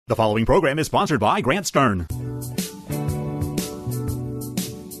The following program is sponsored by Grant Stern.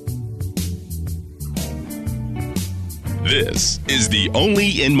 This is the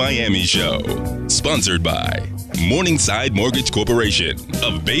Only in Miami show, sponsored by Morningside Mortgage Corporation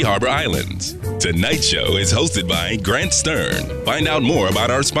of Bay Harbor Islands. Tonight's show is hosted by Grant Stern. Find out more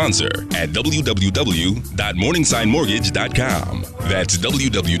about our sponsor at www.morningsidemortgage.com. That's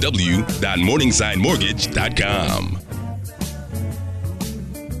www.morningsidemortgage.com.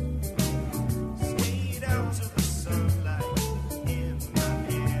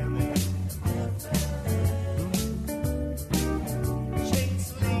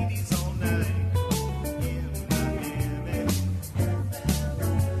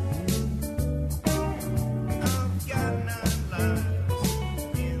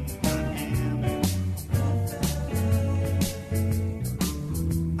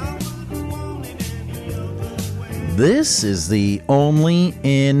 This is the Only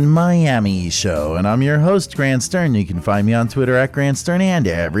in Miami show, and I'm your host, Grant Stern. You can find me on Twitter at Grant Stern and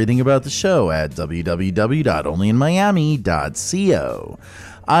everything about the show at www.onlyinmiami.co.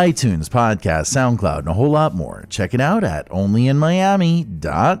 iTunes, podcast, SoundCloud, and a whole lot more. Check it out at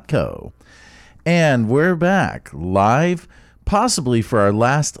onlyinmiami.co. And we're back live, possibly for our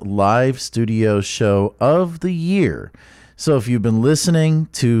last live studio show of the year. So if you've been listening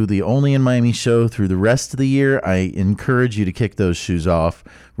to the Only in Miami show through the rest of the year, I encourage you to kick those shoes off.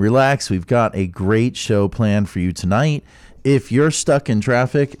 Relax. We've got a great show planned for you tonight. If you're stuck in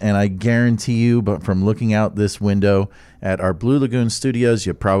traffic, and I guarantee you, but from looking out this window at our Blue Lagoon studios,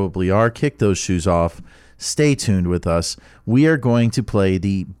 you probably are, kick those shoes off. Stay tuned with us. We are going to play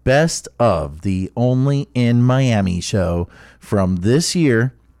the best of the Only in Miami show from this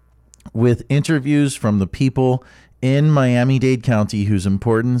year with interviews from the people in Miami-Dade County whose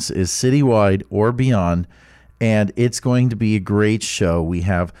importance is citywide or beyond, and it's going to be a great show. We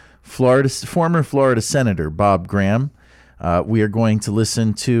have former Florida Senator Bob Graham. We are going to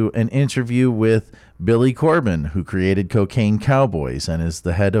listen to an interview with Billy Corben, who created Cocaine Cowboys and is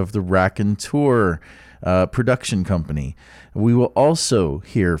the head of the Raconteur production company. We will also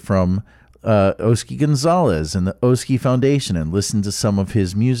hear from Oski Gonzalez and the Oski Foundation and listen to some of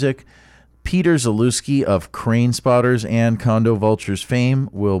his music. Peter Zalewski of Crane Spotters and Condo Vultures fame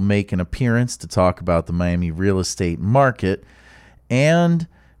will make an appearance to talk about the Miami real estate market. And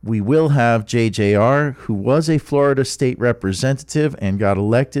we will have JJR, who was a Florida state representative and got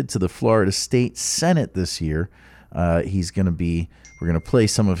elected to the Florida State Senate this year. We're going to play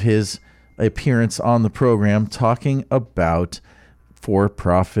some of his appearance on the program talking about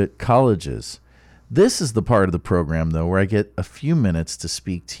for-profit colleges. This is the part of the program, though, where I get a few minutes to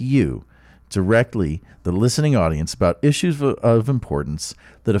speak to you directly, the listening audience, about issues of importance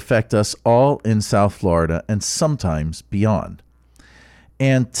that affect us all in South Florida and sometimes beyond.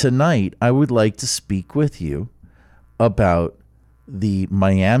 And tonight, I would like to speak with you about the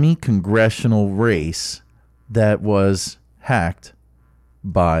Miami congressional race that was hacked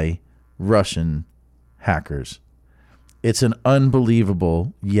by Russian hackers. It's an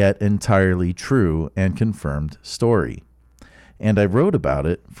unbelievable yet entirely true and confirmed story. And I wrote about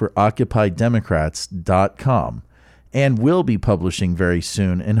it for OccupyDemocrats.com and will be publishing very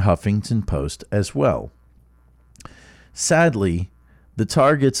soon in Huffington Post as well. Sadly, the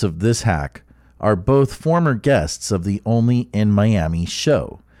targets of this hack are both former guests of the Only in Miami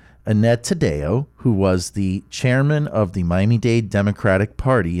show. Annette Taddeo, who was the chairman of the Miami-Dade Democratic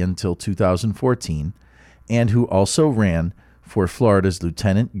Party until 2014, and who also ran for Florida's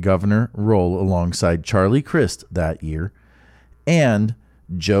lieutenant governor role alongside Charlie Crist that year, and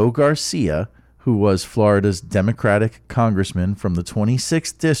Joe Garcia, who was Florida's Democratic congressman from the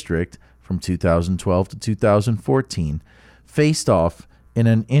 26th District from 2012 to 2014, faced off in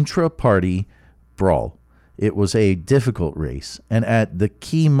an intra-party brawl. It was a difficult race, and at the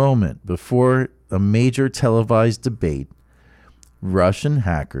key moment before a major televised debate, Russian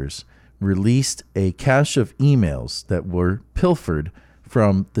hackers released a cache of emails that were pilfered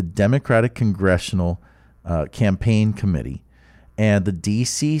from the Democratic Congressional Campaign Committee. And the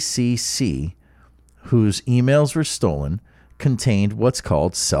DCCC, whose emails were stolen, contained what's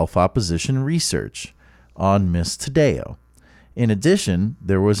called self-opposition research on Ms. Taddeo. In addition,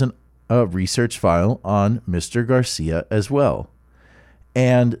 there was a research file on Mr. Garcia as well.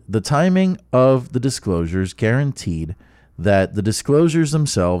 And the timing of the disclosures guaranteed that the disclosures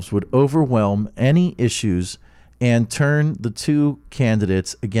themselves would overwhelm any issues and turn the two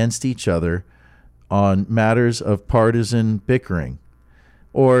candidates against each other on matters of partisan bickering,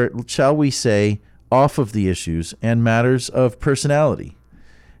 or shall we say, off of the issues and matters of personality.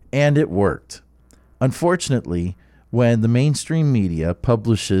 And it worked. Unfortunately, when the mainstream media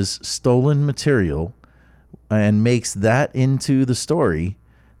publishes stolen material and makes that into the story,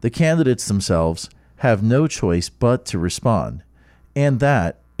 the candidates themselves have no choice but to respond. And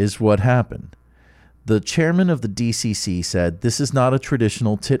that is what happened. The chairman of the DCC said, "This is not a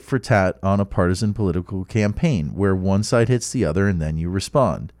traditional tit for tat on a partisan political campaign where one side hits the other and then you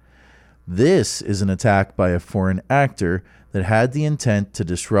respond. This is an attack by a foreign actor that had the intent to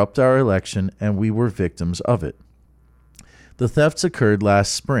disrupt our election, and we were victims of it." The thefts occurred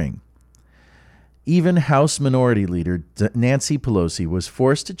last spring. Even House Minority Leader Nancy Pelosi was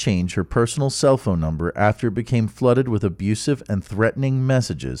forced to change her personal cell phone number after it became flooded with abusive and threatening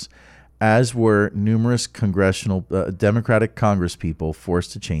messages, as were numerous congressional Democratic congresspeople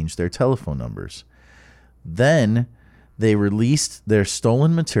forced to change their telephone numbers. Then they released their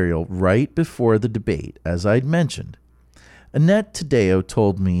stolen material right before the debate, as I'd mentioned. Annette Taddeo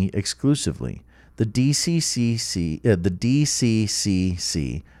told me exclusively, the DCCC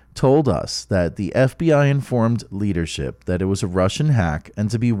told us that the FBI informed leadership that it was a Russian hack and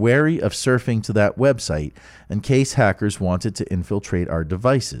to be wary of surfing to that website in case hackers wanted to infiltrate our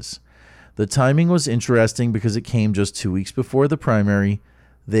devices. The timing was interesting because it came just 2 weeks before the primary.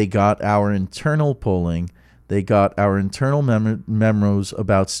 They got our internal polling. They got our internal memos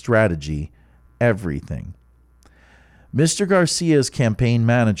about strategy, everything. Mr. Garcia's campaign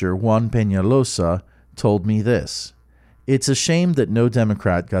manager, Juan Peñalosa, told me this: "It's a shame that no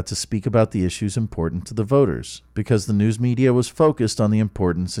Democrat got to speak about the issues important to the voters because the news media was focused on the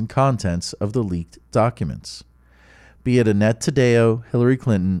importance and contents of the leaked documents. Be it Annette Taddeo, Hillary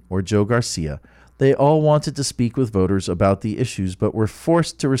Clinton, or Joe Garcia, they all wanted to speak with voters about the issues but were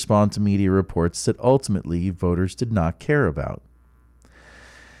forced to respond to media reports that ultimately voters did not care about."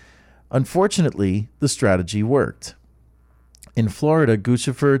 Unfortunately, the strategy worked. In Florida,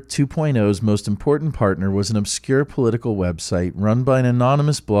 Guccifer 2.0's most important partner was an obscure political website run by an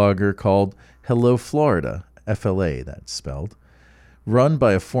anonymous blogger called Hello Florida, FLA that's spelled, run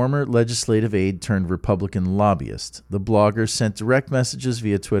by a former legislative aide turned Republican lobbyist. The blogger sent direct messages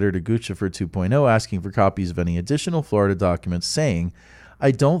via Twitter to Guccifer 2.0 asking for copies of any additional Florida documents, saying,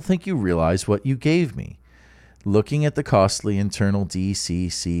 "I don't think you realize what you gave me." Looking at the costly internal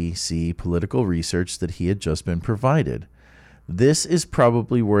DCCC political research that he had just been provided. "This is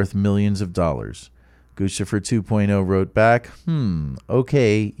probably worth millions of dollars." Guccifer 2.0 wrote back,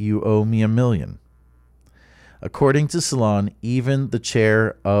 "Okay, you owe me $1 million." According to Salon, even the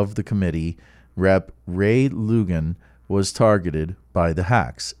chair of the committee, Rep. Ray Lugan, was targeted by the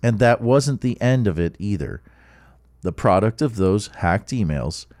hacks. And that wasn't the end of it either. The product of those hacked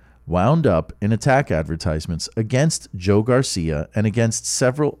emails wound up in attack advertisements against Joe Garcia and against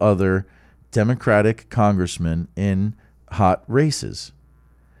several other Democratic congressmen in hot races.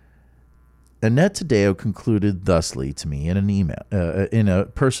 Annette Taddeo concluded thusly to me in an email, in a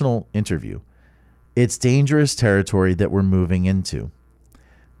personal interview: "It's dangerous territory that we're moving into.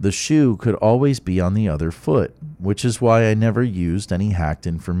 The shoe could always be on the other foot, which is why I never used any hacked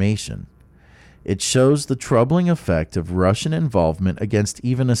information. It shows the troubling effect of Russian involvement against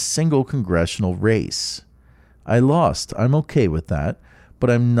even a single congressional race. I lost. I'm okay with that, but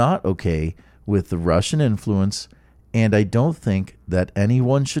I'm not okay with the Russian influence, and I don't think that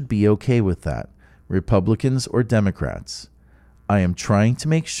anyone should be okay with that, Republicans or Democrats. I am trying to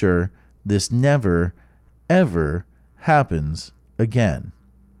make sure this never, ever happens again."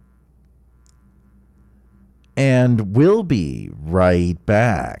 And we'll be right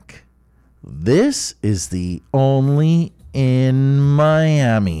back. This is the Only in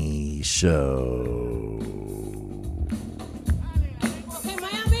Miami show. Okay,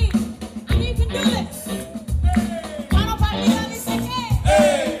 Miami, I need to do this. Mano para arriba, dice que.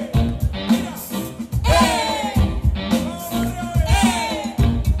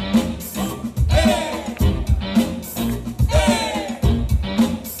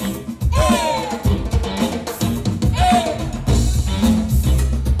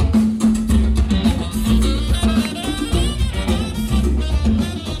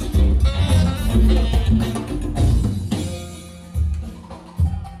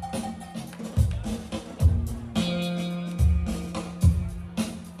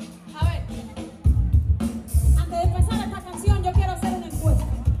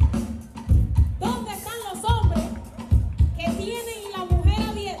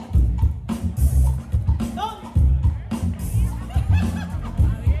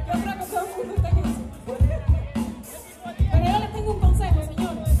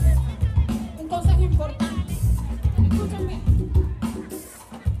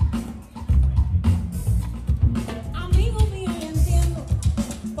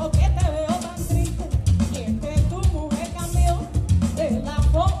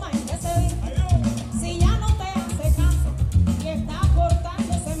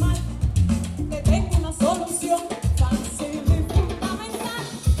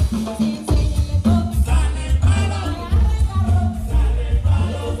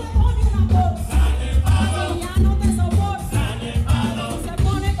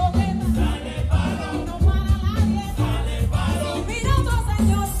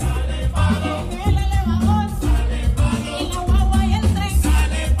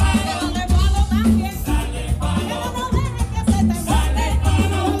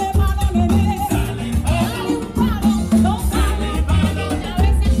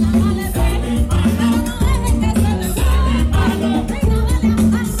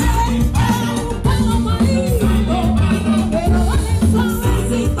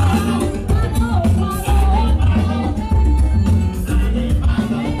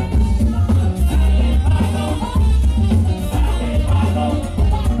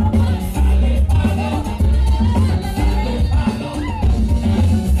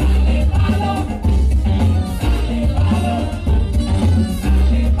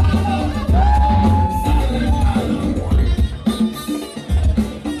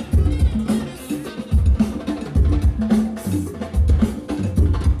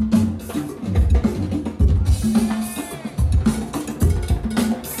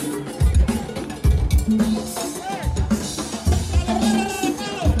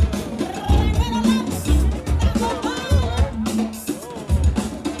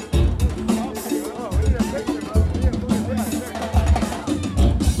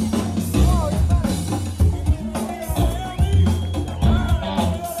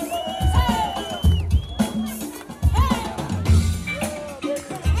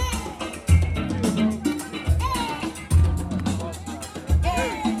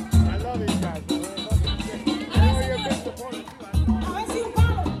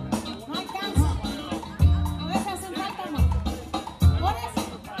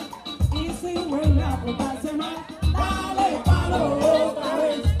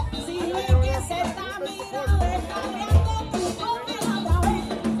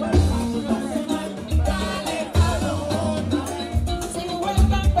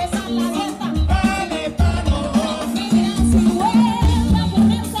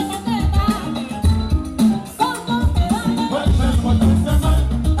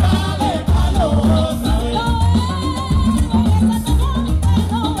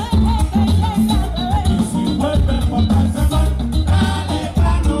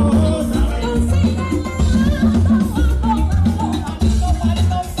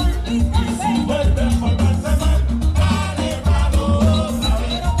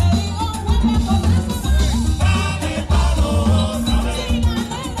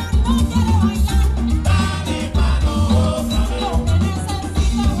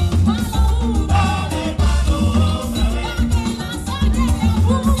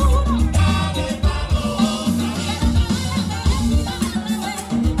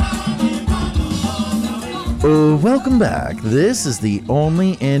 Welcome back. This is the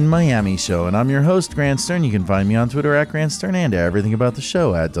Only in Miami show, and I'm your host, Grant Stern. You can find me on Twitter at Grant Stern and everything about the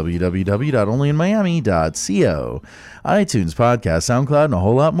show at www.onlyinmiami.co. iTunes, podcast, SoundCloud, and a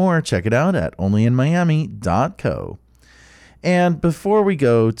whole lot more. Check it out at onlyinmiami.co. And before we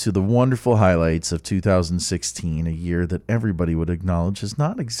go to the wonderful highlights of 2016, a year that everybody would acknowledge has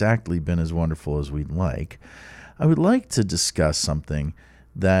not exactly been as wonderful as we'd like, I would like to discuss something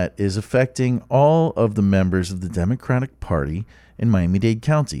that is affecting all of the members of the Democratic Party in Miami-Dade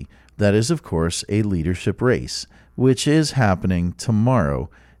County. That is, of course, a leadership race, which is happening tomorrow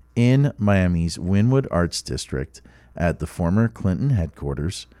in Miami's Wynwood Arts District at the former Clinton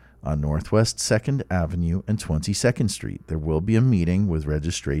headquarters on Northwest 2nd Avenue and 22nd Street. There will be a meeting with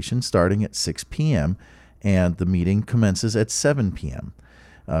registration starting at 6 p.m., and the meeting commences at 7 p.m.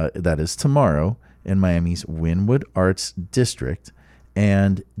 That is tomorrow in Miami's Wynwood Arts District,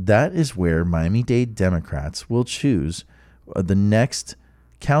 and that is where Miami-Dade Democrats will choose the next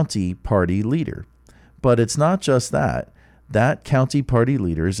county party leader. But it's not just that. That county party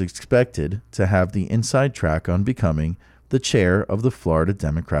leader is expected to have the inside track on becoming the chair of the Florida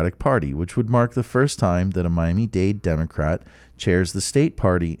Democratic Party, which would mark the first time that a Miami-Dade Democrat chairs the state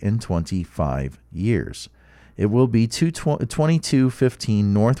party in 25 years. It will be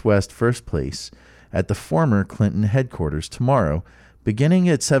 2215 Northwest 1st Place at the former Clinton headquarters tomorrow, beginning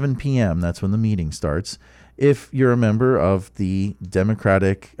at 7 p.m. That's when the meeting starts. If you're a member of the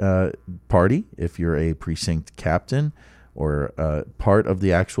Democratic Party, if you're a precinct captain or part of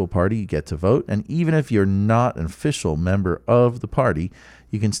the actual party, you get to vote. And even if you're not an official member of the party,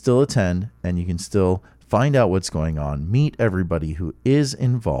 you can still attend and you can still find out what's going on, meet everybody who is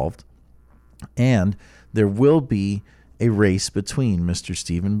involved. And there will be a race between Mr.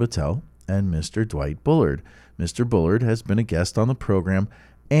 Stephen Battelle and Mr. Dwight Bullard. Mr. Bullard has been a guest on the program,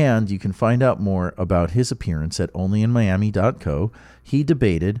 and you can find out more about his appearance at onlyinmiami.co. He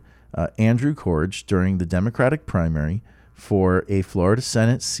debated Andrew Corge during the Democratic primary for a Florida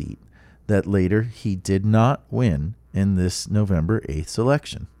Senate seat that later he did not win in this November 8th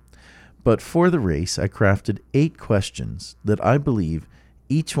election. But for the race, I crafted 8 questions that I believe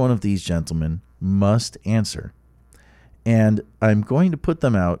each one of these gentlemen must answer. And I'm going to put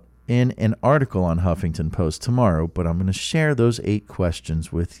them out in an article on Huffington Post tomorrow, but I'm going to share those 8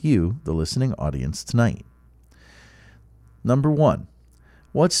 questions with you, the listening audience, tonight. Number 1.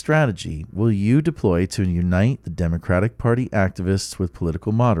 What strategy will you deploy to unite the Democratic Party activists with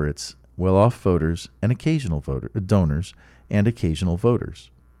political moderates, well-off voters, and occasional donors, and occasional voters?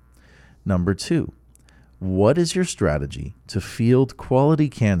 Number 2. What is your strategy to field quality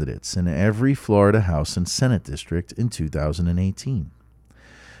candidates in every Florida House and Senate district in 2018?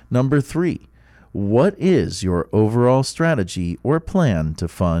 Number 3. What is your overall strategy or plan to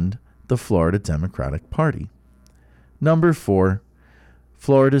fund the Florida Democratic Party? Number 4.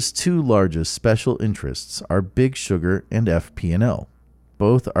 Florida's 2 largest special interests are Big Sugar and FP&L.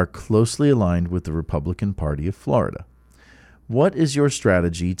 Both are closely aligned with the Republican Party of Florida. What is your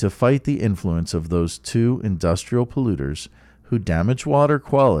strategy to fight the influence of those 2 industrial polluters who damage water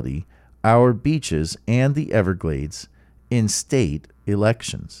quality, our beaches, and the Everglades in state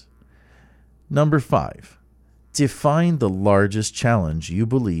elections? Number 5. Define the largest challenge you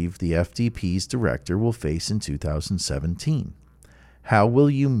believe the FDP's director will face in 2017. How will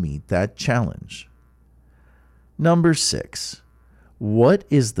you meet that challenge? Number 6. What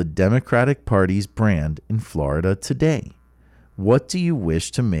is the Democratic Party's brand in Florida today? What do you wish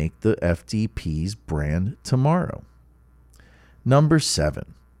to make the FDP's brand tomorrow? Number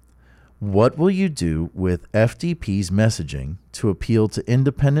 7. What will you do with FDP's messaging to appeal to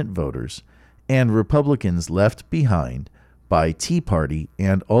independent voters and Republicans left behind by Tea Party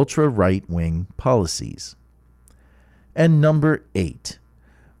and ultra-right-wing policies? And number 8,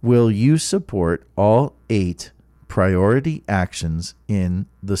 will you support all 8 priority actions in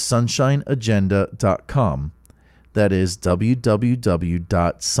the sunshineagenda.com? That is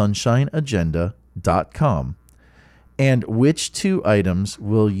www.sunshineagenda.com. And which 2 items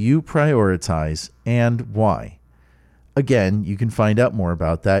will you prioritize and why? Again, you can find out more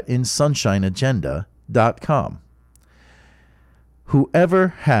about that in sunshineagenda.com. Whoever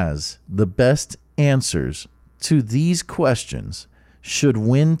has the best answers to these questions should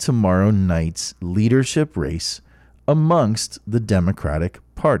win tomorrow night's leadership race amongst the Democratic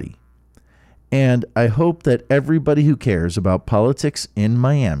Party. And I hope that everybody who cares about politics in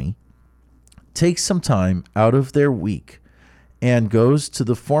Miami takes some time out of their week and goes to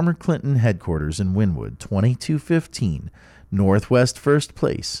the former Clinton headquarters in Wynwood, 2215 Northwest 1st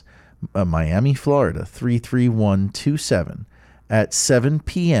Place, Miami, Florida, 33127, at 7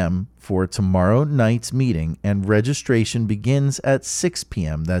 p.m. for tomorrow night's meeting, and registration begins at 6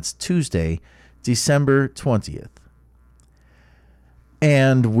 p.m. That's Tuesday, December 20th.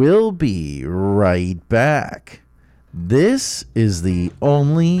 And we'll be right back. This is the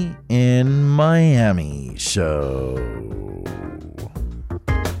Only in Miami show.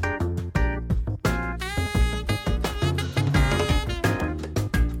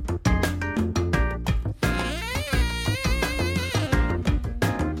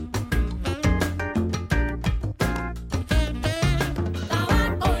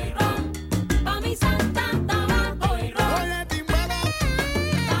 Tabaco y ron, pa' mi santa, tabaco y ron.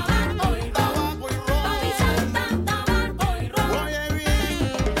 Tabaco y ron, pa' mi santa, tabaco y ron.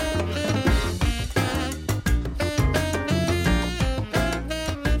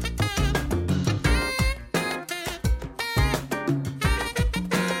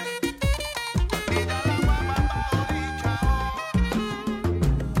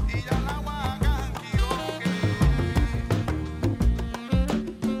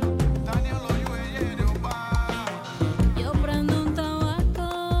 Yo prendo un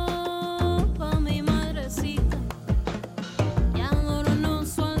tabaco pa' mi madrecita y adoro no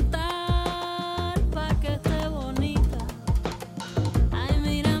soltar pa' que esté bonita. Ay,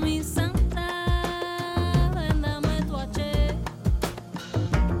 mira mi santa, ven dame tu H.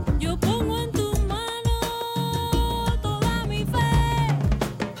 Yo pongo en tu mano toda mi fe.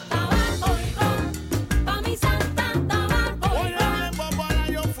 Tabaco y ron, pa' mi santa, tabaco y ron.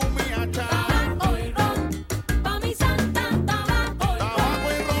 Tabaco y ron, pa' mi santa, tabaco y ron.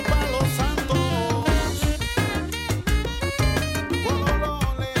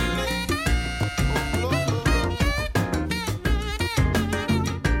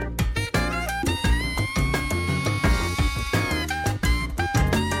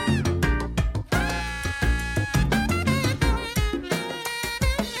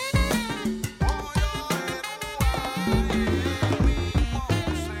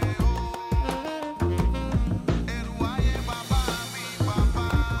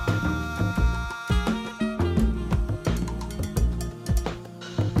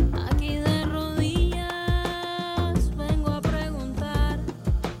 Aquí de rodillas vengo a preguntar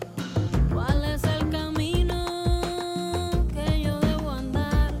cuál es el camino que yo debo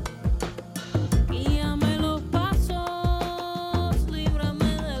andar. Guíame los pasos,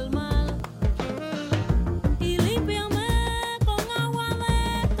 líbrame del mal y límpiame con agua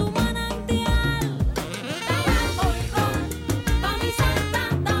de tu manantial. Tabaco y ron, pa' mi santa,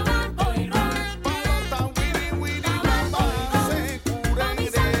 tabaco y ron. Tabaco y ron, pa' mi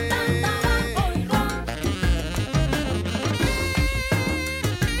santa, tabaco y ron.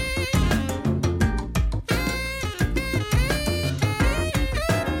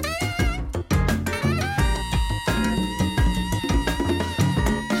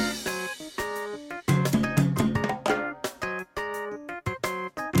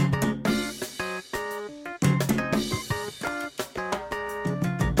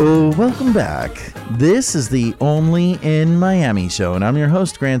 Oh, welcome back. This is the Only in Miami show, and I'm your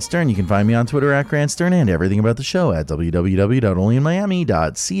host, Grant Stern. You can find me on Twitter at Grant Stern and everything about the show at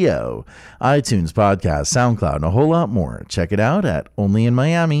www.onlyinmiami.co. iTunes, podcast, SoundCloud, and a whole lot more. Check it out at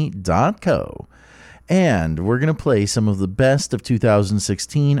onlyinmiami.co. And we're going to play some of the best of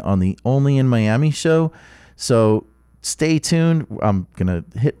 2016 on the Only in Miami show. So stay tuned. I'm going to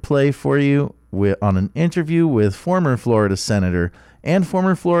hit play for you on an interview with former Florida Senator and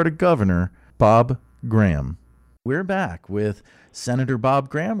former Florida Governor Bob Graham. We're back with Senator Bob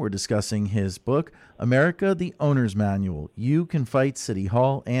Graham. We're discussing his book, America, the Owner's Manual. You Can Fight City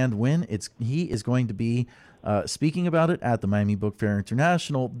Hall and Win. He is going to be speaking about it at the Miami Book Fair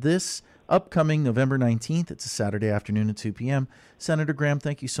International this upcoming November 19th. It's a Saturday afternoon at 2 p.m. Senator Graham,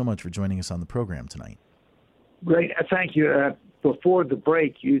 thank you so much for joining us on the program tonight. Great. Thank you. Before the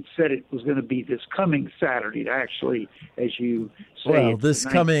break, you said it was going to be this coming Saturday. Actually, as you say, well, this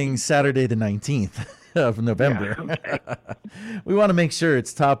coming Saturday the 19th of November. Yeah, okay. We want to make sure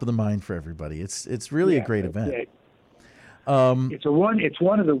it's top of the mind for everybody. It's really a great event. It's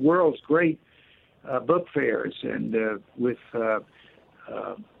one of the world's great book fairs, and with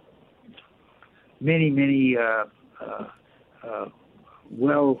many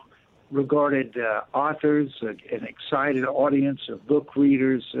well-regarded authors, an excited audience of book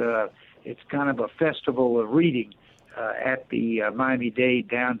readers. It's kind of a festival of reading at the Miami-Dade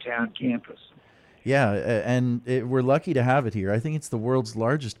downtown campus. Yeah, and we're lucky to have it here. I think it's the world's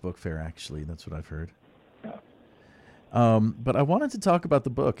largest book fair, actually. That's what I've heard. But I wanted to talk about the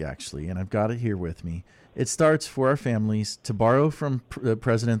book, actually, and I've got it here with me. It starts, for our families, to borrow from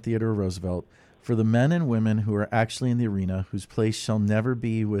President Theodore Roosevelt, For the men and women who are actually in the arena, whose place shall never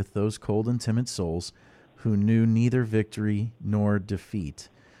be with those cold and timid souls who knew neither victory nor defeat.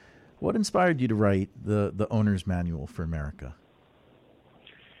 What inspired you to write the owner's manual for America?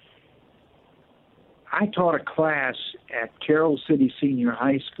 I taught a class at Carroll City Senior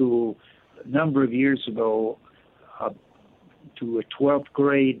High School a number of years ago to a 12th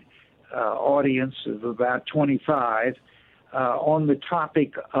grade audience of about 25 on the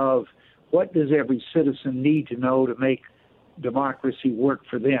topic of what does every citizen need to know to make democracy work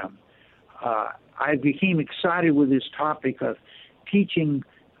for them. I became excited with this topic of teaching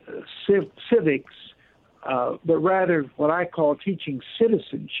civics, but rather what I call teaching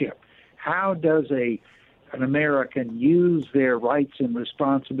citizenship. How does an American use their rights and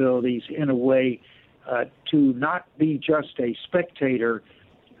responsibilities in a way to not be just a spectator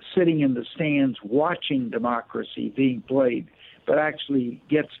sitting in the stands watching democracy being played, but actually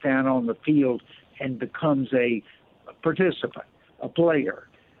gets down on the field and becomes a participant, a player,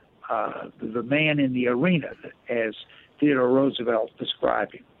 the man in the arena, as Theodore Roosevelt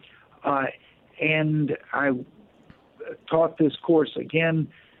described him. And I taught this course again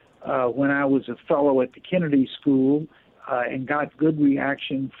when I was a fellow at the Kennedy School and got good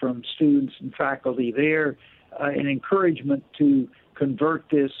reaction from students and faculty there, and encouragement to convert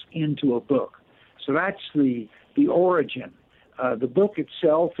this into a book. So that's the origin. The book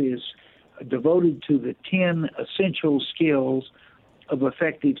itself is devoted to the 10 essential skills of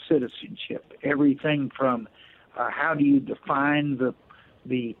effective citizenship. Everything from how do you define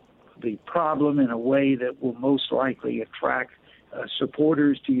the problem in a way that will most likely attract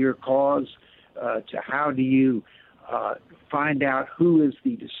supporters to your cause, to how do you find out who is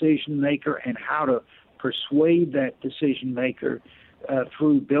the decision maker and how to persuade that decision maker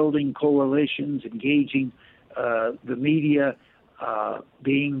through building coalitions, engaging the media,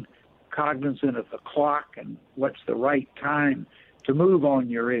 being cognizant of the clock and what's the right time to move on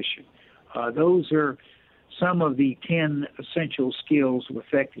your issue. Those are some of the 10 essential skills of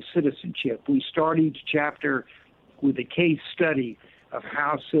effective citizenship. We start each chapter with a case study of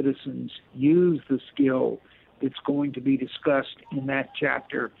how citizens use the skill that's going to be discussed in that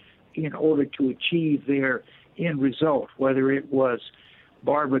chapter in order to achieve their end result, whether it was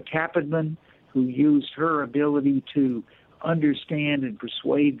Barbara Kapitman, who used her ability to understand and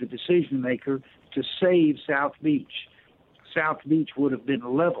persuade the decision maker to save South Beach. South Beach would have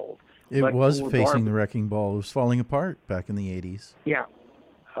been leveled. It was facing the wrecking ball. It was falling apart back in the 80s. Yeah.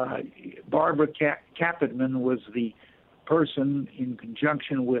 Barbara Kapitman was the person, in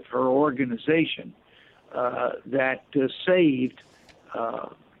conjunction with her organization, that saved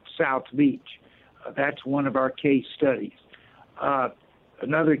South Beach. That's one of our case studies.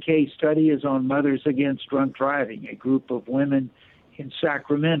 Another case study is on Mothers Against Drunk Driving, a group of women in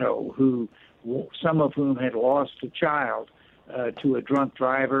Sacramento who, some of whom had lost a child to a drunk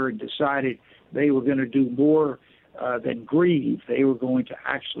driver and decided they were going to do more than grieve. They were going to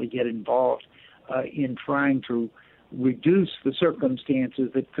actually get involved in trying to reduce the circumstances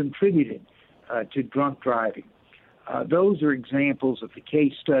that contributed to drunk driving. Those are examples of the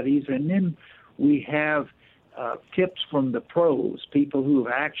case studies. And then we have tips from the pros, people who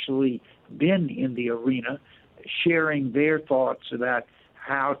have actually been in the arena, sharing their thoughts about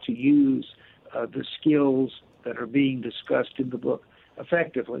how to use the skills that are being discussed in the book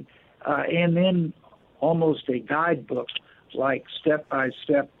effectively. And then almost a guidebook, like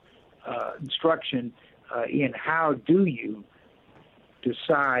step-by-step instruction in how do you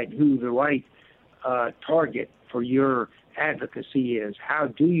decide who the right target for your advocacy is. How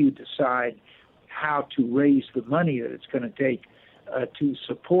do you decide how to raise the money that it's going to take to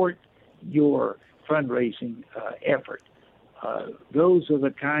support your fundraising effort. Those are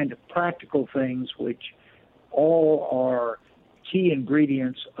the kind of practical things which all are key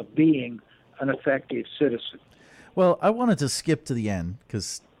ingredients of being an effective citizen. Well, I wanted to skip to the end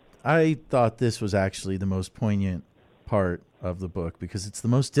because I thought this was actually the most poignant part of the book, because it's the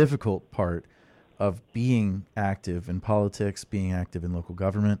most difficult part of being active in politics, being active in local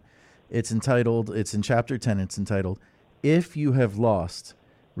government. It's in chapter 10, it's entitled, If You Have Lost,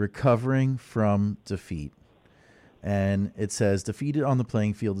 Recovering from Defeat. And it says, defeated on the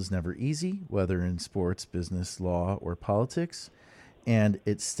playing field is never easy, whether in sports, business, law, or politics. And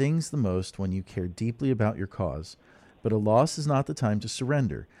it stings the most when you care deeply about your cause. But a loss is not the time to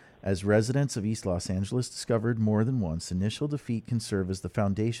surrender. As residents of East Los Angeles discovered more than once, initial defeat can serve as the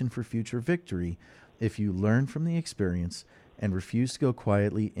foundation for future victory if you learn from the experience and refuse to go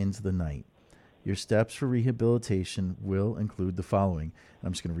quietly into the night. Your steps for rehabilitation will include the following.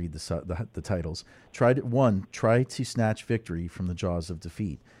 I'm just going to read the titles. Try to snatch victory from the jaws of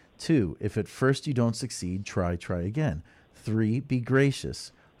defeat. 2, if at first you don't succeed, try again. 3, be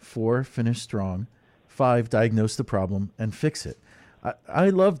gracious. 4, finish strong. 5, diagnose the problem and fix it. I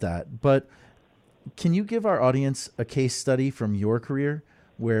love that, but can you give our audience a case study from your career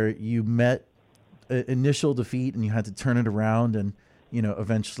where you met initial defeat and you had to turn it around and,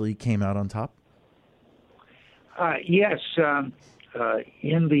 eventually came out on top? Yes.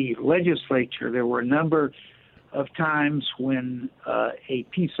 In the legislature, there were a number of times when a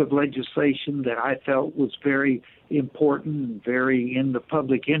piece of legislation that I felt was very important and very in the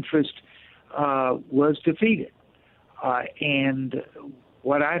public interest was defeated. And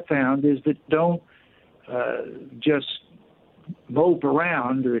what I found is that don't just mope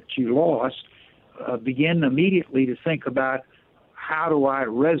around that you lost. Begin immediately to think about, how do I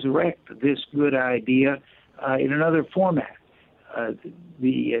resurrect this good idea in another format?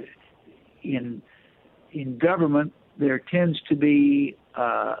 In government, there tends to be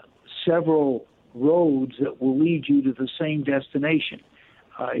several roads that will lead you to the same destination.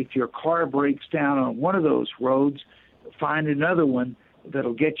 If your car breaks down on one of those roads, find another one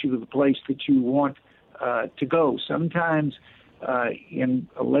that'll get you to the place that you want to go. Sometimes in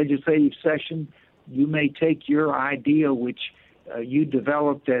a legislative session, you may take your idea, which you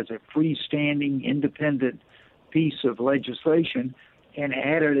developed as a freestanding, independent piece of legislation, and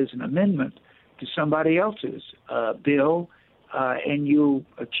add it as an amendment to somebody else's bill, and you'll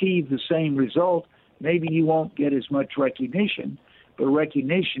achieve the same result. Maybe you won't get as much recognition, but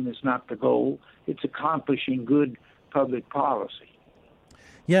recognition is not the goal. It's accomplishing good public policy.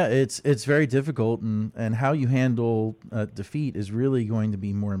 Yeah, it's very difficult, and how you handle defeat is really going to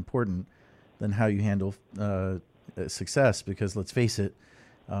be more important than how you handle success, because let's face it,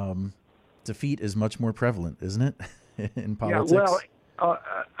 defeat is much more prevalent, isn't it, in politics? Yeah, well,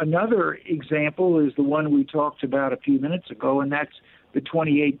 another example is the one we talked about a few minutes ago, and that's the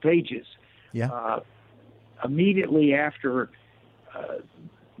 28 pages. Yeah. Immediately after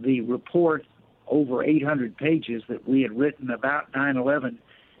the report, over 800 pages that we had written about 9/11,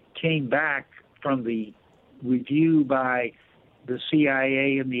 came back from the review by the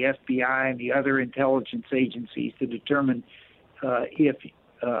CIA and the FBI and the other intelligence agencies to determine if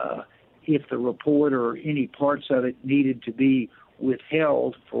the report or any parts of it needed to be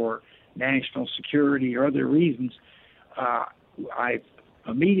withheld for national security or other reasons. I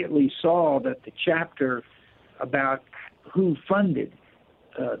immediately saw that the chapter about who funded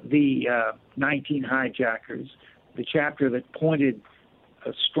the 19 hijackers, the chapter that pointed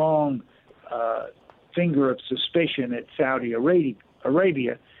a strong finger of suspicion at Saudi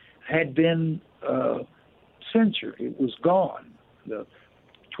Arabia, had been censored. It was gone, the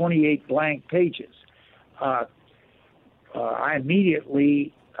 28 blank pages. I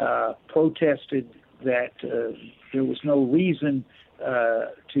immediately protested that there was no reason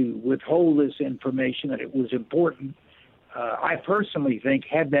to withhold this information, that it was important. I personally think,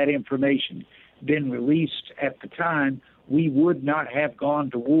 had that information been released at the time, we would not have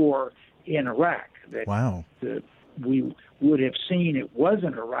gone to war in Iraq. That wow. We would have seen it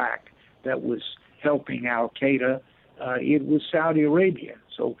wasn't Iraq that was helping Al-Qaeda, it was Saudi Arabia.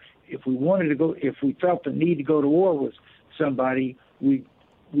 So if we wanted to go, if we felt the need to go to war with somebody, we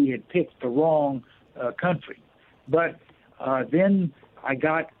had picked the wrong country. But then I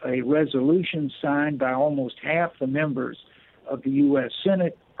got a resolution signed by almost half the members of the U.S.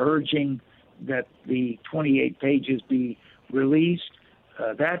 Senate urging that the 28 pages be released.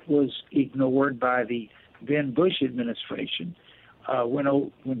 That was ignored by the then Bush administration.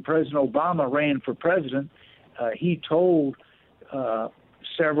 When President Obama ran for president, he told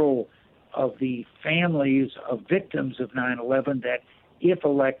several of the families of victims of 9/11 that if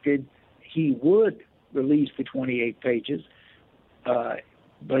elected, he would release the 28 pages.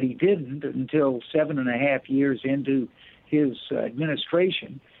 But he didn't until 7.5 years into his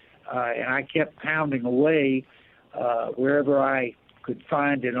administration. And I kept pounding away wherever I could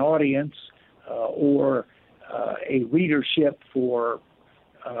find an audience or a readership for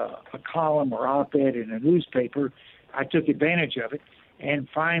a column or op-ed in a newspaper. I took advantage of it. And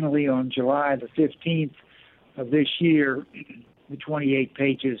finally, on July the 15th of this year, the 28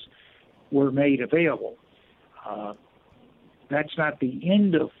 pages were made available. That's not the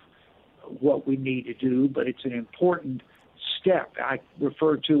end of what we need to do, but it's an important step. I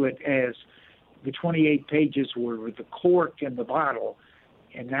refer to it as the 28 pages were the cork in the bottle,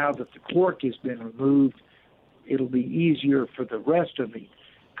 and now that the cork has been removed, it'll be easier for the rest of the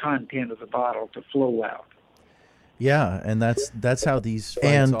content of the bottle to flow out. Yeah, and that's how these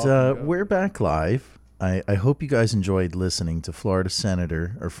fights often go. We're back live. I hope you guys enjoyed listening to former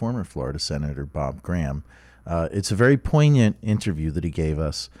Florida Senator Bob Graham. It's a very poignant interview that he gave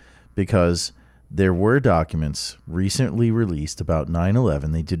us because there were documents recently released about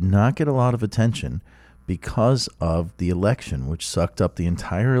 9/11. They did not get a lot of attention because of the election, which sucked up the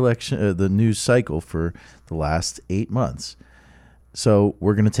entire election, the news cycle for the last 8 months. So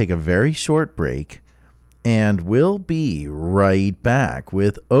we're going to take a very short break, and we'll be right back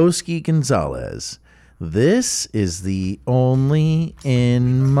with Oski Gonzalez. This is the Only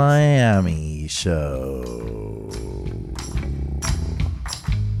in Miami show.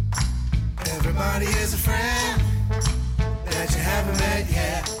 Everybody is a friend that you haven't met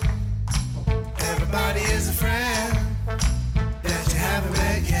yet. Everybody is a friend that you haven't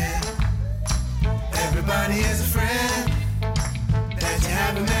met yet. Everybody is a friend that you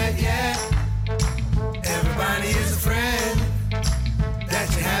haven't met yet. Everybody is a friend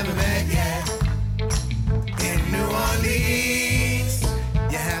that you haven't met yet. In New Orleans,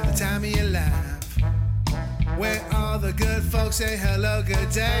 you have the time of your life, where all the good folks say hello,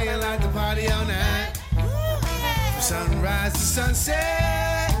 good day, and like to party all night. From sunrise to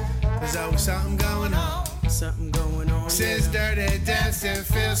sunset, there's always something going on. Something going on. Since dirty dancing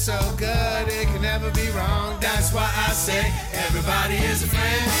feels so good, it can never be wrong. That's why I say everybody is a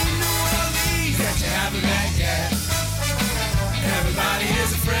friend that you haven't met yet. Everybody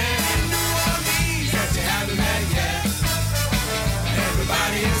is a friend that you haven't met yet.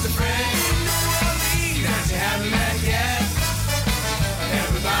 Everybody is a friend that you haven't met yet.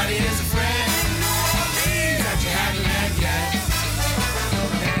 Everybody is a friend that you haven't met yet.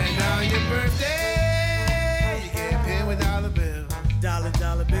 And on your birthday, you get pinned with dollar bills. Dollar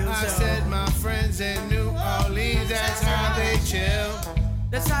bills. I said my friends in New Orleans, that's how they chill.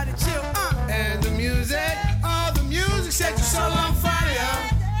 That's how they chill. And the music, all the music set your soul on fire.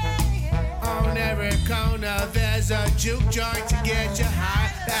 On every corner, there's a juke joint to get you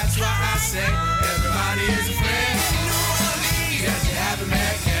high. That's why I say everybody is a friend that you haven't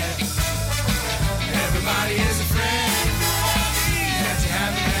met yet. Everybody is a friend that you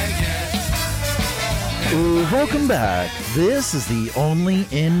haven't met yet. Welcome back. This is the Only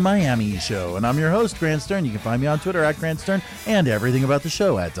in Miami show, and I'm your host, Grant Stern. You can find me on Twitter at Grant Stern and everything about the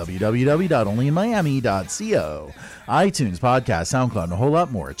show at www.onlyinmiami.co. iTunes, podcast, SoundCloud, and a whole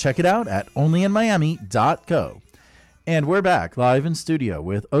lot more. Check it out at onlyinmiami.co. And we're back live in studio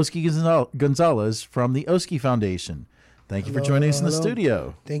with Oski Gonzalez from the Oski Foundation. Thank you for joining us in the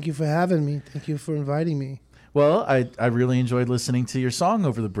studio. Thank you for having me. Thank you for inviting me. Well, I really enjoyed listening to your song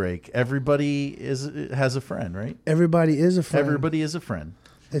over the break. Everybody has a friend, right? Everybody is a friend. Everybody is a friend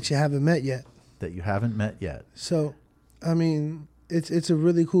that you haven't met yet. That you haven't met yet. So, I mean, it's a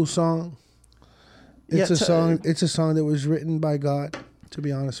really cool song. It's a song that was written by God, to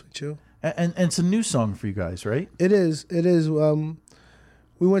be honest with you. And it's a new song for you guys, right? It is. It is. We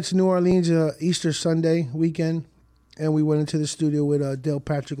went to New Orleans Easter Sunday weekend, and we went into the studio with Dale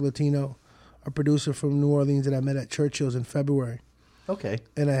Patrick Latino, a producer from New Orleans that I met at Churchill's in February. Okay.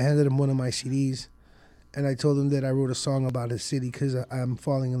 And I handed him one of my CDs, and I told him that I wrote a song about his city because I'm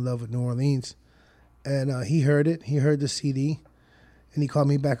falling in love with New Orleans. And he heard it. He heard the CD, and he called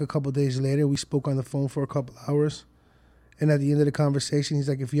me back a couple days later. We spoke on the phone for a couple hours. And at the end of the conversation, he's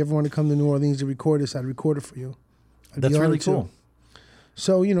like, if you ever want to come to New Orleans to record this, I'd record it for you. That's really cool.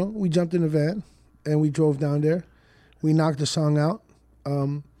 So, we jumped in a van, and we drove down there. We knocked the song out.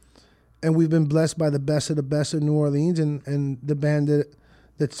 And we've been blessed by the best of New Orleans. And the band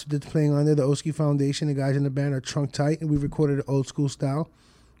that's playing on there, the Oski Foundation, the guys in the band are trunk tight. And we recorded it old school style.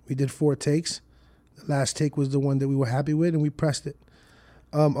 We did 4 takes. The last take was the one that we were happy with, and we pressed it.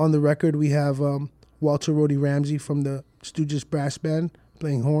 On the record, we have Walter Roddy Ramsey from the Stooges Brass Band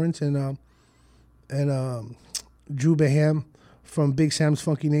playing horns, and Drew Baham from Big Sam's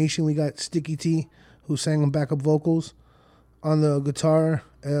Funky Nation. We got Sticky T, who sang on backup vocals. On the guitar,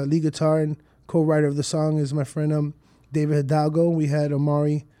 lead guitar, and co-writer of the song is my friend David Hidalgo. We had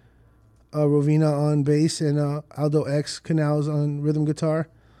Amari Rovina on bass and Aldo X Canals on rhythm guitar.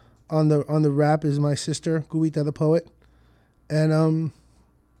 On the rap is my sister Guita the Poet, and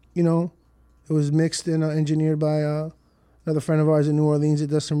it was mixed and engineered by another friend of ours in New Orleans that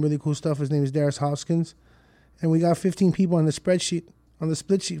does some really cool stuff. His name is Darius Hoskins. And we got 15 people on the spreadsheet, on the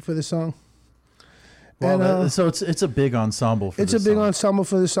split sheet for the song. Wow, And, so it's a big ensemble for it's this a big song. ensemble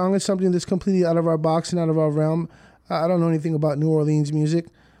for the song. It's something that's completely out of our box and out of our realm. I don't know anything about New Orleans music,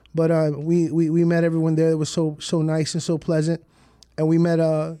 but we met everyone there. It was so nice and so pleasant. And we met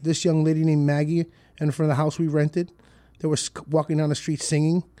this young lady named Maggie in front of the house we rented. They were walking down the street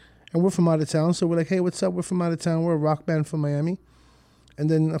singing. And we're from out of town, so we're like, hey, what's up? We're from out of town. We're a rock band from Miami. And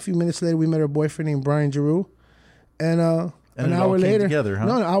then a few minutes later, we met her boyfriend named Brian Giroux. And an hour later, together, huh?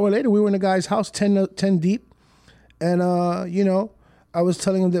 No, an hour later, we were in a guy's house, 10 deep. And, I was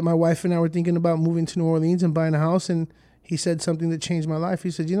telling him that my wife and I were thinking about moving to New Orleans and buying a house, and he said something that changed my life.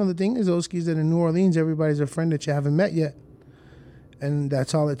 He said, the thing is, Oski, is that in New Orleans, everybody's a friend that you haven't met yet. And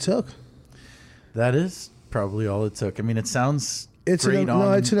that's all it took. That is probably all it took. I mean, it sounds It's great it's an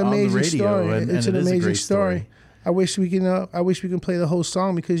on the amazing radio, story. and It's it an is a amazing great story. I wish we can play the whole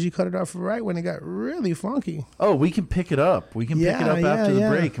song because you cut it off right when it got really funky. Oh, we can pick it up. We can pick it up after the yeah.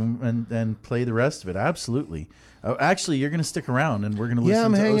 break and play the rest of it. Absolutely. Oh, actually, you're going to stick around and we're going to listen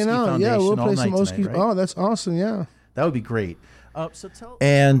I'm to hanging Oski out. Foundation Yeah, we'll all play night some Oski. tonight, right? Oh, that's awesome. Yeah. That would be great.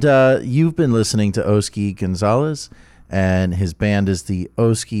 And you've been listening to Oski Gonzalez, and his band is the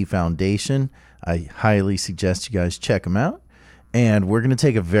Oski Foundation. I highly suggest you guys check him out. And we're going to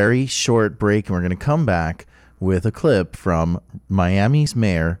take a very short break, and we're going to come back with a clip from Miami's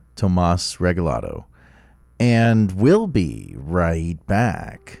mayor, Tomas Regalado. And we'll be right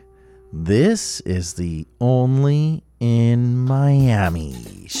back. This is the Only in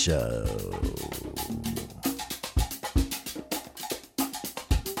Miami show.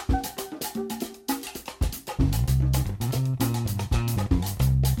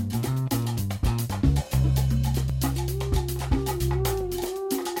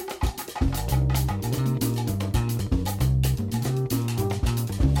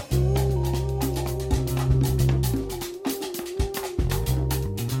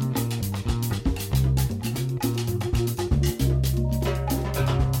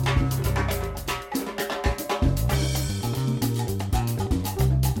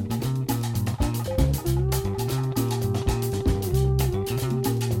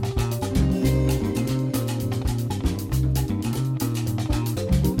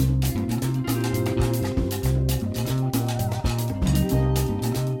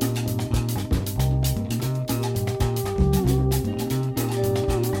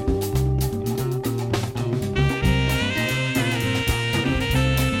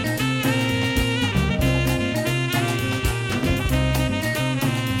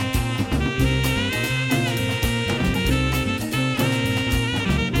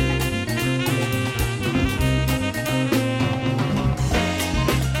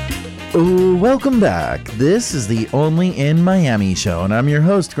 Welcome back. This is the Only in Miami show, and I'm your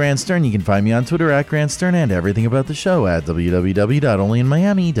host, Grant Stern. You can find me on Twitter at Grant Stern and everything about the show at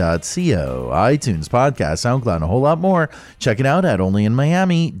www.onlyinmiami.co. iTunes, podcast, SoundCloud, and a whole lot more. Check it out at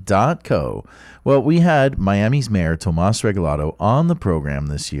onlyinmiami.co. Well, we had Miami's mayor, Tomas Regalado, on the program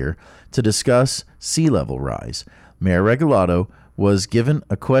this year to discuss sea level rise. Mayor Regalado was given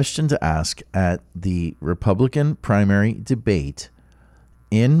a question to ask at the Republican primary debate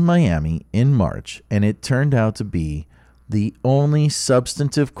in Miami in March, and it turned out to be the only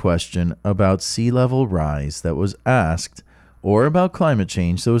substantive question about sea level rise that was asked, or about climate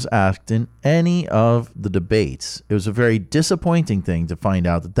change that was asked in any of the debates. It was a very disappointing thing to find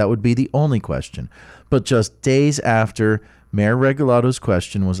out that that would be the only question. But just days after Mayor Regalado's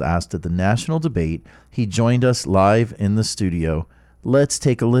question was asked at the national debate, he joined us live in the studio. Let's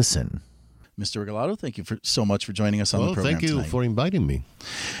take a listen. Mr. Regalado, thank you so much for joining us on the program thank you tonight. for inviting me.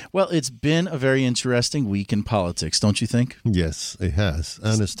 Well, it's been a very interesting week in politics, don't you think? Yes, it has,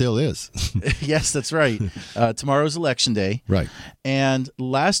 and it still is. Yes, that's right. Tomorrow's Election Day. Right. And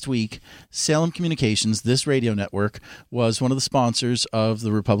last week, Salem Communications, this radio network, was one of the sponsors of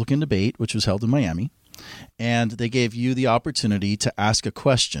the Republican debate, which was held in Miami. And they gave you the opportunity to ask a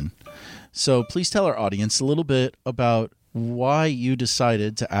question. So please tell our audience a little bit about why you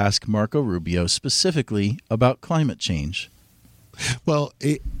decided to ask Marco Rubio specifically about climate change. Well,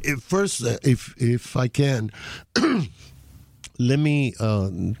 first, if I can, let me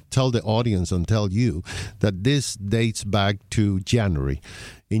tell the audience and tell you that this dates back to January.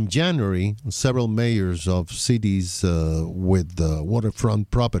 In January, several mayors of cities with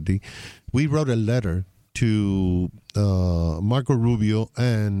waterfront property, we wrote a letter to Marco Rubio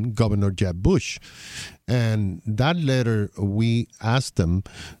and Governor Jeb Bush. And that letter, we asked them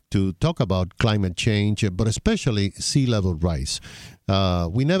to talk about climate change, but especially sea level rise.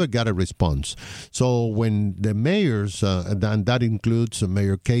 We never got a response. So when the mayors, and that includes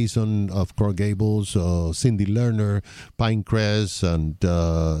Mayor Kaysen of Coral Gables, Cindy Lerner, Pinecrest, and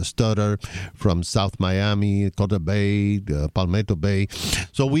Stutter from South Miami, Cotter Bay, Palmetto Bay.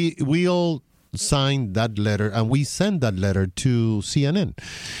 So we all signed that letter, and we sent that letter to CNN.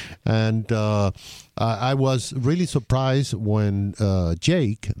 And I was really surprised when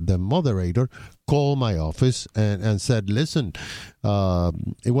Jake, the moderator, called my office and said, listen,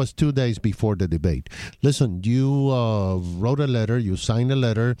 it was 2 days before the debate. Listen, you wrote a letter, you signed a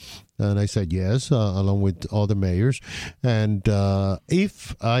letter. And I said, yes, along with all the mayors. And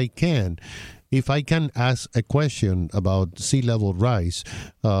if I can, if I can ask a question about sea level rise,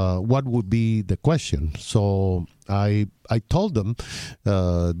 what would be the question? So I told them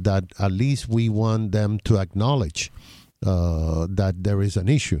that at least we want them to acknowledge that there is an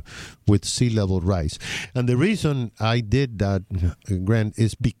issue with sea level rise. And the reason I did that, Grant,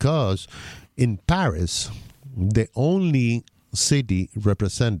 is because in Paris, the only city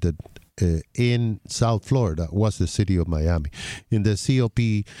represented in South Florida was the city of Miami in the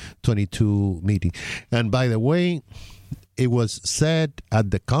COP22 meeting. And by the way, it was said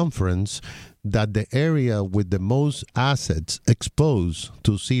at the conference that the area with the most assets exposed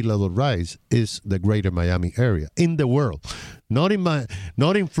to sea level rise is the greater Miami area in the world. Not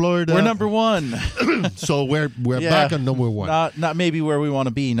in Florida. We're number one. So we're back on number one. Not maybe where we want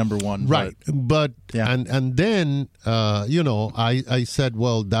to be, number one. Right. But yeah. and then I said,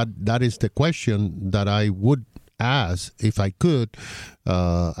 well, that is the question that I would ask if I could,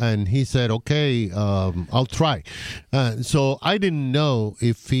 and he said, okay, I'll try. So I didn't know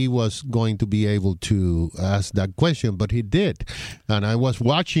if he was going to be able to ask that question, but he did. And I was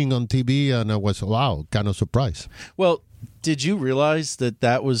watching on TV and I was, wow, kind of surprised. Well, did you realize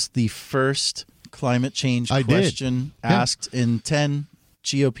that was the first climate change question asked in 10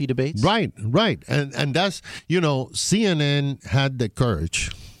 GOP debates? Right. And that's, CNN had the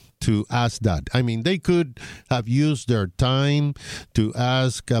courage to ask that. I mean, they could have used their time to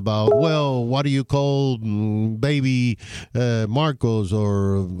ask about, well, what do you call baby Marcos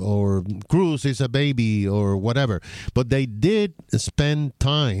or Cruz is a baby or whatever. But they did spend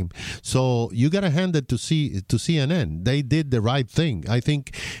time. So you got to hand it to CNN. They did the right thing. I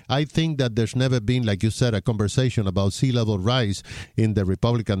think that there's never been, like you said, a conversation about sea level rise in the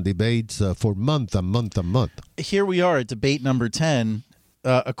Republican debates for month and month and month. Here we are at debate number 10.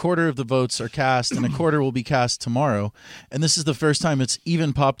 A quarter of the votes are cast, and a quarter will be cast tomorrow. And this is the first time it's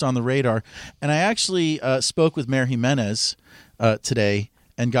even popped on the radar. And I actually spoke with Mayor Jimenez today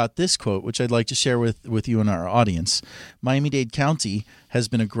and got this quote, which I'd like to share with you and our audience. Miami-Dade County has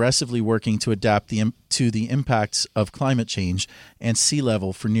been aggressively working to adapt to the impacts of climate change and sea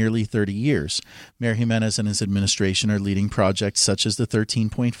level for nearly 30 years. Mayor Jimenez and his administration are leading projects such as the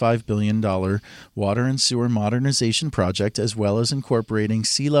 $13.5 billion water and sewer modernization project, as well as incorporating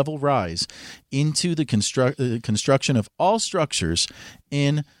sea level rise into the construction of all structures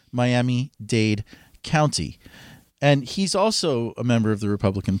in Miami-Dade County. And he's also a member of the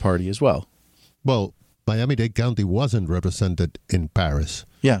Republican Party as well. Well, Miami-Dade County wasn't represented in Paris.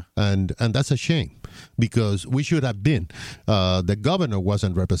 Yeah. And that's a shame because we should have been. The governor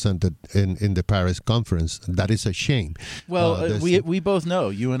wasn't represented in the Paris conference. That is a shame. Well, we both know,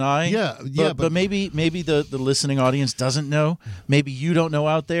 you and I. Yeah. But maybe the listening audience doesn't know. Maybe you don't know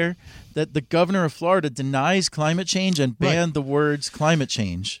out there that the governor of Florida denies climate change and banned the words climate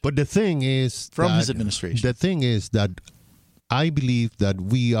change. But the thing is from his administration. The thing is that I believe that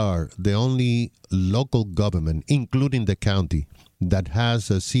we are the only local government, including the county, that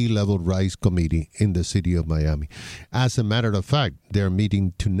has a sea level rise committee in the city of Miami. As a matter of fact, they're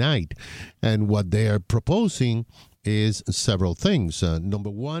meeting tonight, and what they are proposing is several things.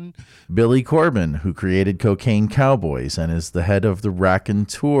 Number one, Billy Corbin, who created Cocaine Cowboys and is the head of the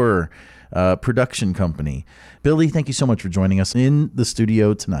Raconteur production company. Billy, thank you so much for joining us in the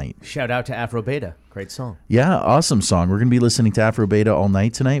studio tonight. Shout out to Afro Beta. Great song. Yeah, awesome song. We're going to be listening to Afro Beta all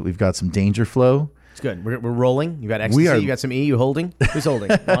night tonight. We've got some Danger Flow. It's good. We're rolling. You got ecstasy. You got some E. You holding? Who's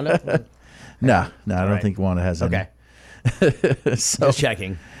holding? Wanda? No, I don't think Wanda has any. Okay. So, just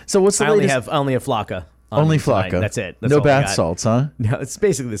checking. So what's the latest? I only have Flocka. Only Flocka. That's it. That's no all bath salts, huh? No, it's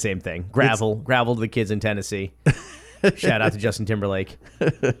basically the same thing. Gravel to the kids in Tennessee. Shout out to Justin Timberlake.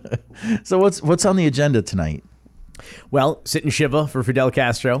 So what's on the agenda tonight? Well, sit and shiva for Fidel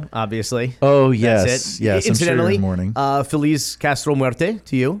Castro, obviously. Oh, yes. That's it. Yes, Incidentally, I'm sure in the morning. Feliz Castro Muerte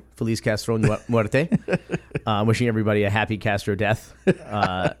to you. Feliz Castro Muerte. Wishing everybody a happy Castro death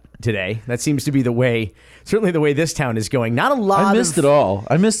today. That seems to be the way, certainly the way this town is going. Not a lot I missed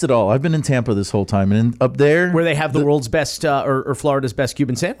it all. I've been in Tampa this whole time. And up there... Where they have the world's best, or Florida's best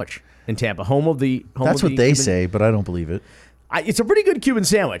Cuban sandwich in Tampa. That's what they say, but I don't believe it. It's a pretty good Cuban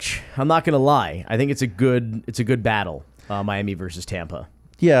sandwich. I'm not going to lie. I think it's a good battle, Miami versus Tampa.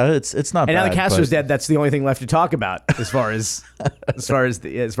 Yeah, it's not. And bad, now that Castro's dead, that's the only thing left to talk about as far as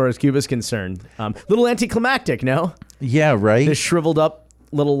Cuba's concerned. Little anticlimactic, no? Yeah, right. This shriveled up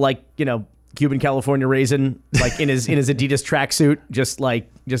little Cuban California raisin, like in his Adidas tracksuit,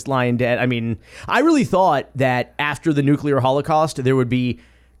 just lying dead. I mean, I really thought that after the nuclear holocaust, there would be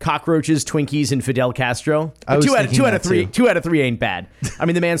cockroaches, Twinkies, and Fidel Castro. Two out of three ain't bad. I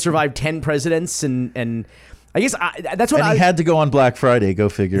mean, the man survived 10 presidents, and I guess that's what And he had to go on Black Friday. Go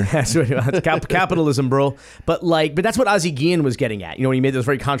figure. That's what, capitalism, bro. But that's what Ozzie Guillen was getting at. You know, when he made those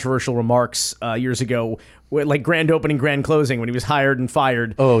very controversial remarks years ago, like grand opening, grand closing, when he was hired and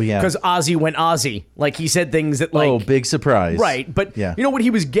fired. Oh, yeah. Because Ozzie went Ozzie. Like he said things that like. Oh, big surprise. Right. But yeah. You know what he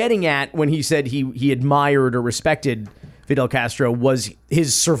was getting at when he said he admired or respected Fidel Castro was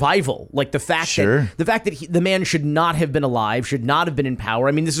his survival. Like the fact that the man should not have been alive, should not have been in power.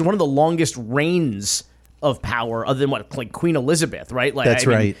 I mean, this is one of the longest reigns of power other than like Queen Elizabeth, right? Like That's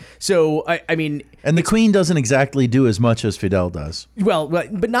right. So I mean, and the Queen doesn't exactly do as much as Fidel does. Well,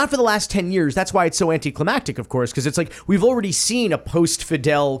 but not for the last 10 years. That's why it's so anticlimactic, of course, because it's like we've already seen a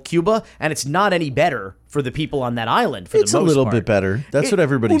post-Fidel Cuba, and it's not any better for the people on that island. It's a little bit better. That's what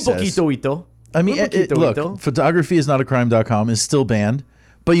everybody says. Poquito. I mean, look, photographyisnotacrime.com is still banned,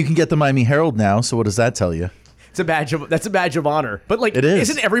 but you can get the Miami Herald now. So what does that tell you? That's a badge of honor. But like, it is.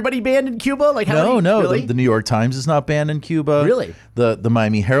 Isn't everybody banned in Cuba? Like, no. Really? The New York Times is not banned in Cuba. Really? The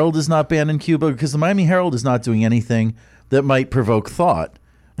Miami Herald is not banned in Cuba because the Miami Herald is not doing anything that might provoke thought.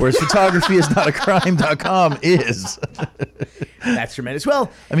 Whereas photographyisnotacrime.com is. That's tremendous.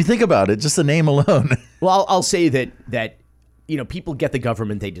 Well, I mean, think about it. Just the name alone. Well, I'll say that people get the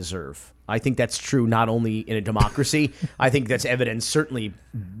government they deserve. I think that's true not only in a democracy. I think that's evidenced certainly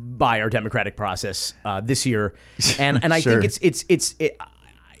by our democratic process this year, and I Sure. think it's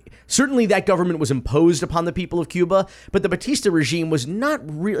certainly that government was imposed upon the people of Cuba, but the Batista regime was not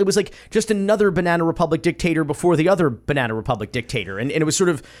real. It was like just another Banana Republic dictator before the other Banana Republic dictator, and it was sort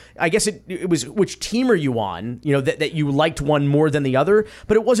of, I guess it was which team are you on? You know that you liked one more than the other,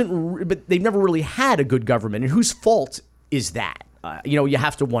 but it wasn't. But they've never really had a good government, and whose fault is that? You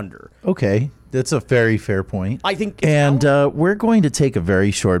have to wonder. Okay, that's a very fair point. I think, and we're going to take a very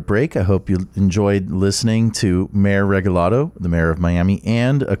short break. I hope you enjoyed listening to Mayor Regalado, the mayor of Miami,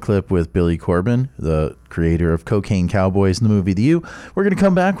 and a clip with Billy Corbin, the creator of Cocaine Cowboys and the movie The U. We're going to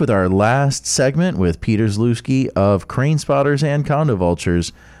come back with our last segment with Peter Zlewski of Crane Spotters and Condo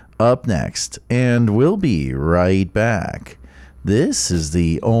Vultures up next, and we'll be right back. This is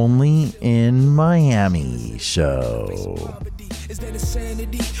the Only in Miami show. Is that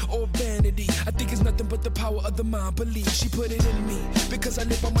insanity or vanity? I think it's nothing but the power of the mind. Believe she put it in me because I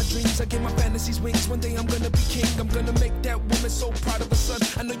live on my dreams. I give my fantasies wings. One day I'm gonna be king. I'm gonna make that woman so proud of the sun.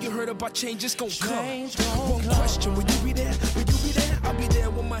 I know you heard about change. It's gonna come. One question: will you be there? Will you be there? I'll be there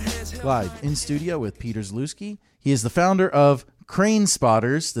with my hands held. Live in studio with Peter Zlewski. He is the founder of Crane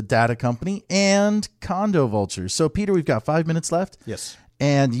Spotters, the data company, and Condo Vultures. So, Peter, we've got 5 minutes left. Yes.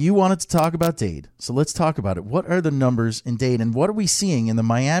 And you wanted to talk about Dade. So let's talk about it. What are the numbers in Dade, and what are we seeing in the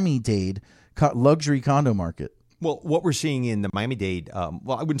Miami-Dade luxury condo market? Well, what we're seeing in the Miami-Dade, I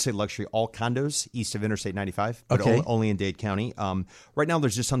wouldn't say luxury, all condos east of Interstate 95, but Okay. only in Dade County. Right now,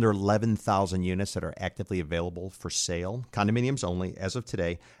 there's just under 11,000 units that are actively available for sale. Condominiums only, as of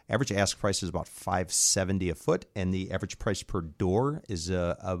today. Average ask price is about $570 a foot, and the average price per door is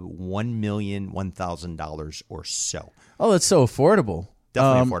 $1,001,000 or so. Oh, that's so affordable.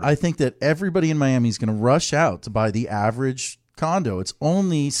 Definitely affordable. I think that everybody in Miami is going to rush out to buy the average condo. It's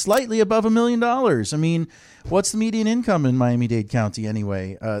only slightly above $1 million. I mean, what's the median income in Miami-Dade County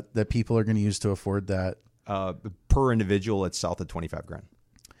anyway that people are going to use to afford that? Per individual, it's south of $25,000.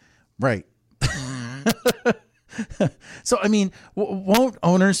 Right. So, I mean, won't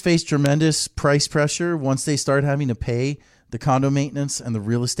owners face tremendous price pressure once they start having to pay the condo maintenance and the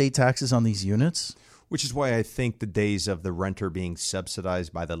real estate taxes on these units? Which is why I think the days of the renter being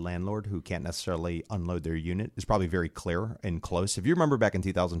subsidized by the landlord who can't necessarily unload their unit is probably very clear and close. If you remember back in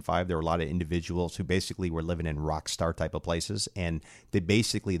 2005, there were a lot of individuals who basically were living in rock star type of places, and they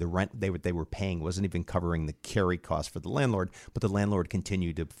basically the rent they were paying wasn't even covering the carry cost for the landlord, but the landlord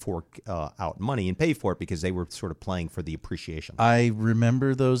continued to fork out money and pay for it because they were sort of playing for the appreciation. I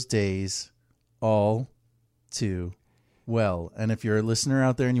remember those days all too well. And if you're a listener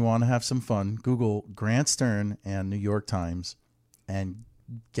out there and you want to have some fun, Google Grant Stern and New York Times and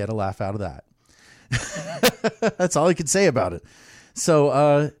get a laugh out of that. That's all I can say about it.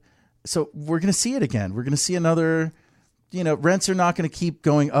 So we're going to see it again. We're going to see another, rents are not going to keep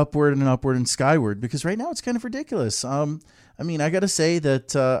going upward and skyward because right now it's kind of ridiculous. I mean, I got to say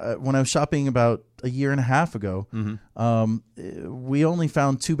that when I was shopping about a year and a half ago, we only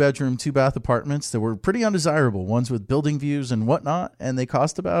found 2-bedroom, 2-bath apartments that were pretty undesirable, ones with building views and whatnot, and they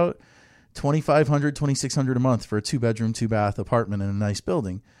cost about $2,500, $2,600 a month for a 2-bedroom, 2-bath apartment in a nice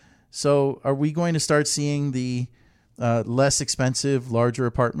building. So are we going to start seeing the less expensive, larger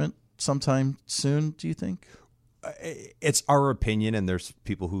apartment sometime soon, do you think? It's our opinion, and there's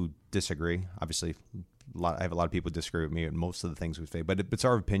people who disagree. Obviously, I have a lot of people disagree with me on most of the things we say, but it's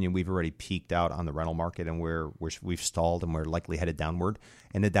our opinion. We've already peaked out on the rental market, and we've stalled, and we're likely headed downward.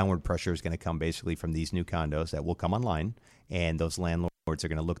 And the downward pressure is going to come basically from these new condos that will come online, and those landlords are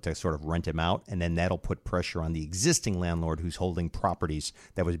going to look to sort of rent them out, and then that'll put pressure on the existing landlord who's holding properties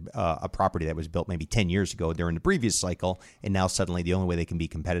that was a property that was built maybe 10 years ago during the previous cycle, and now suddenly the only way they can be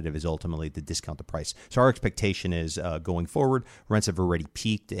competitive is ultimately to discount the price. So our expectation is going forward, rents have already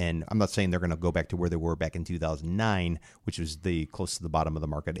peaked, and I'm not saying they're going to go back to where they were back in 2009, which was the close to the bottom of the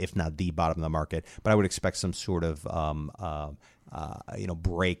market, if not the bottom of the market, but I would expect some sort of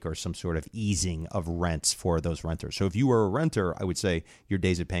break or some sort of easing of rents for those renters. So if you were a renter, I would say your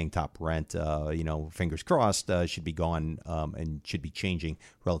days of paying top rent, fingers crossed, should be gone and should be changing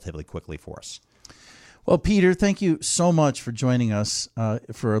relatively quickly for us. Well, Peter, thank you so much for joining us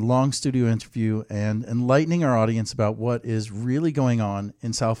for a long studio interview and enlightening our audience about what is really going on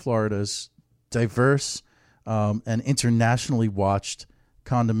in South Florida's diverse and internationally watched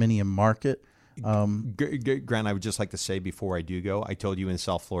condominium market. Grant, I would just like to say before I do go, I told you in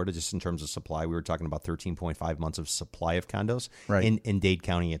South Florida, just in terms of supply, we were talking about 13.5 months of supply of condos. Right. In Dade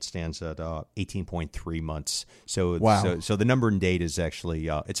County, it stands at 18.3 months. So, wow. So the number in Dade is actually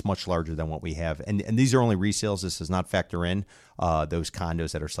it's much larger than what we have. And these are only resales. This does not factor in those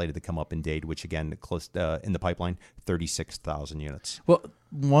condos that are slated to come up in Dade, which again, close in the pipeline, 36,000 units. Well,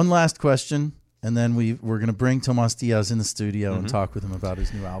 one last question. And then we're going to bring Tomas Diaz in the studio and talk with him about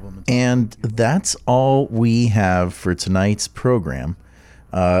his new album. And that's all we have for tonight's program.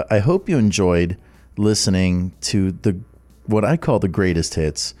 I hope you enjoyed listening to what I call the greatest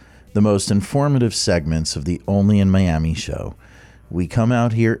hits, the most informative segments of the Only in Miami show. We come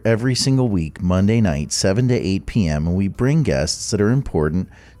out here every single week, Monday night, 7 to 8 p.m., and we bring guests that are important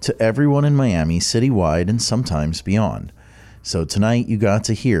to everyone in Miami, citywide, and sometimes beyond. So tonight you got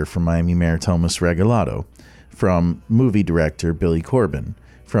to hear from Miami Mayor Thomas Regalado, from movie director Billy Corbin,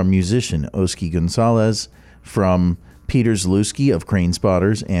 from musician Oski Gonzalez, from Peter Zalewski of Crane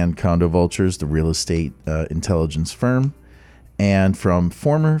Spotters and Condo Vultures, the real estate intelligence firm, and from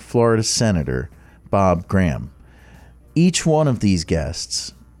former Florida Senator Bob Graham. Each one of these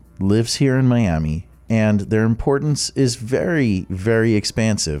guests lives here in Miami, and their importance is very, very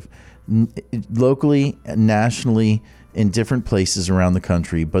expansive, locally, nationally, in different places around the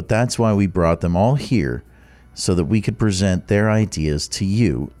country, but that's why we brought them all here, so that we could present their ideas to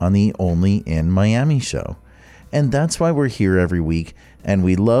you on the Only in Miami show. And that's why we're here every week, and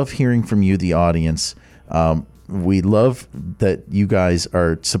we love hearing from you, the audience. We love that you guys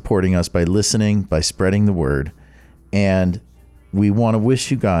are supporting us by listening, by spreading the word, and we want to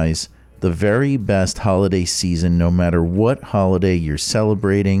wish you guys the very best holiday season, no matter what holiday you're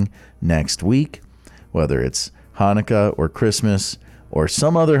celebrating next week, whether it's Hanukkah or Christmas or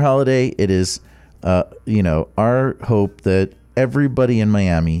some other holiday. It is, our hope that everybody in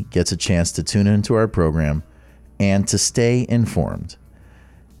Miami gets a chance to tune into our program and to stay informed.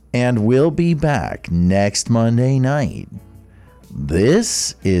 And we'll be back next Monday night.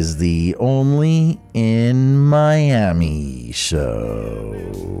 This is the Only in Miami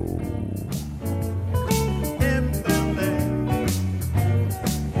show.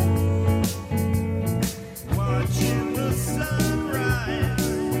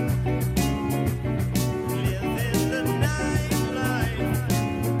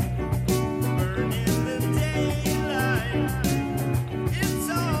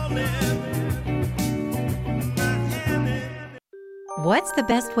 What's the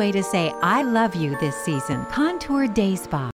best way to say I love you this season? Contour Day Spa.